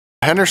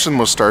Henderson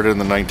was started in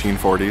the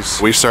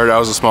 1940s. We started out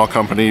as a small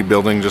company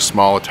building just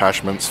small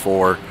attachments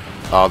for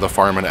the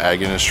farm and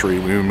ag industry.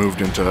 We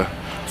moved into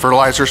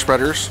fertilizer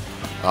spreaders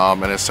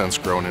and it's since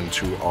grown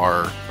into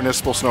our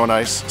municipal snow and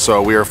ice.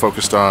 So we are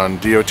focused on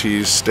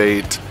DOTs,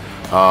 state,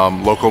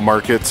 local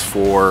markets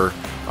for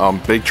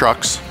big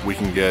trucks. We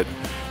can get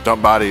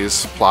dump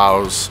bodies,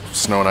 plows,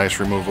 snow and ice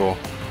removal.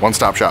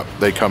 One-stop shop.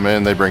 They come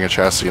in, they bring a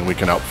chassis, and we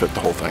can outfit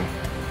the whole thing.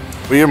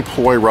 We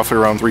employ roughly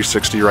around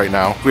 360 right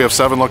now. We have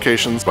 7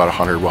 locations, about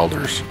 100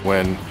 welders.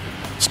 When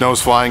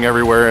snow's flying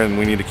everywhere and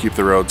we need to keep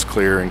the roads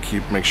clear and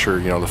make sure,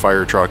 the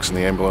fire trucks and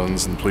the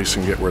ambulance and the police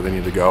can get where they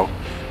need to go,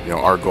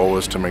 our goal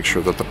is to make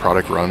sure that the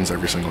product runs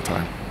every single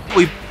time.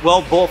 We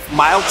weld both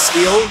mild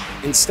steel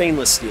and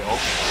stainless steel.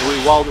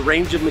 We weld a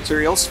range of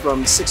materials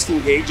from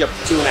 16 gauge up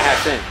to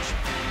 2.5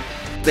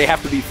 inch. They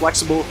have to be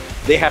flexible.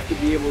 They have to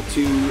be able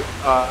to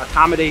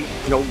accommodate,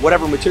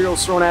 whatever material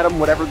is thrown at them,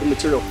 whatever the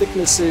material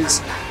thickness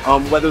is,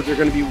 whether they're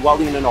going to be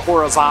welding in a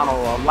horizontal,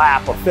 a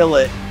lap, a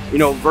fillet,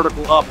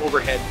 vertical up,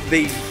 overhead.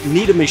 They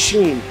need a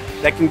machine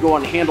that can go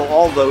and handle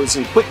all those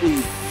and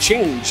quickly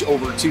change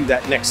over to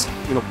that next,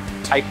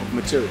 type of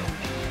material.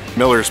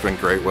 Miller's been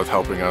great with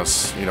helping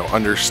us,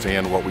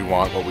 understand what we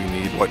want, what we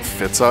need, what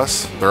fits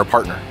us. They're a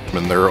partner,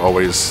 and they're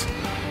always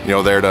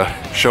there to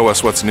show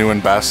us what's new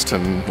and best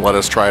and let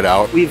us try it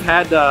out. We've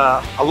had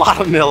a lot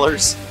of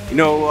Millers.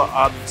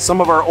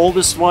 Some of our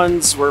oldest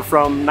ones were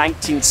from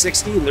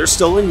 1960 and they're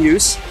still in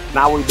use.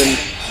 Now we've been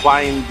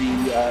buying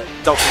the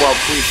Deltaweld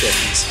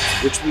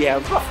 350s, which we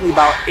have roughly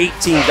about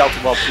 18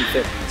 Deltaweld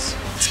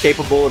 350s. It's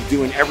capable of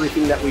doing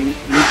everything that we need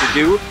to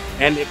do,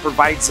 and it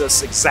provides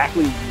us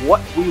exactly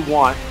what we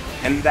want,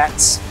 and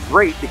that's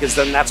great because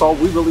then that's all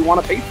we really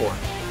want to pay for.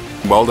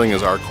 Welding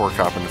is our core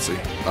competency.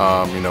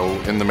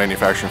 In the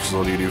manufacturing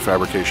facility, you do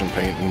fabrication,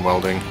 paint, and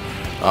welding.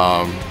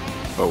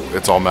 But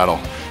it's all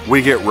metal.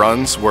 We get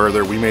runs where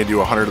we may do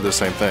 100 of the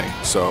same thing.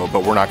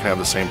 But we're not going to have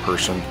the same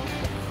person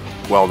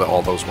weld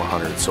all those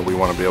 100. So we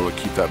want to be able to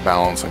keep that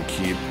balance and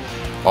keep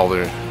all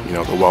the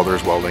the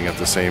welders welding at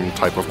the same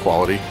type of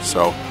quality.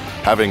 So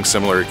having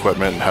similar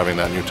equipment and having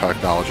that new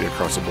technology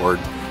across the board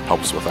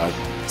helps with that.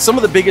 Some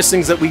of the biggest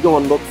things that we go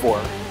and look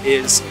for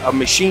is a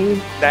machine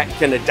that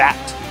can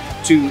adapt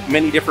to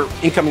many different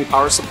incoming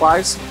power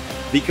supplies,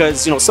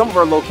 because some of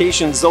our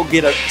locations, they'll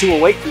get a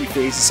 208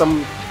 3-phase,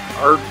 some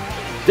are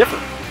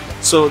different.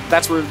 So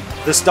that's where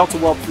this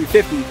Deltaweld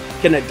 350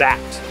 can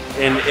adapt,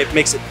 and it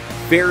makes it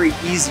very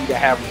easy to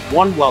have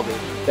one welder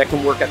that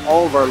can work at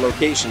all of our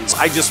locations.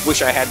 I just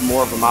wish I had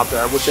more of them out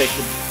there. I wish I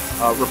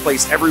could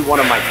replace every one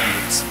of my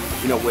units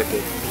with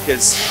it,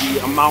 because the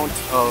amount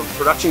of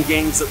production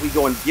gains that we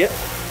go and get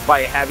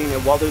by having a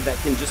welder that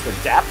can just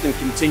adapt and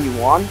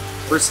continue on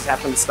versus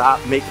having to stop,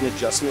 make an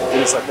adjustment,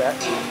 things like that,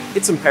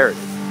 it's imperative.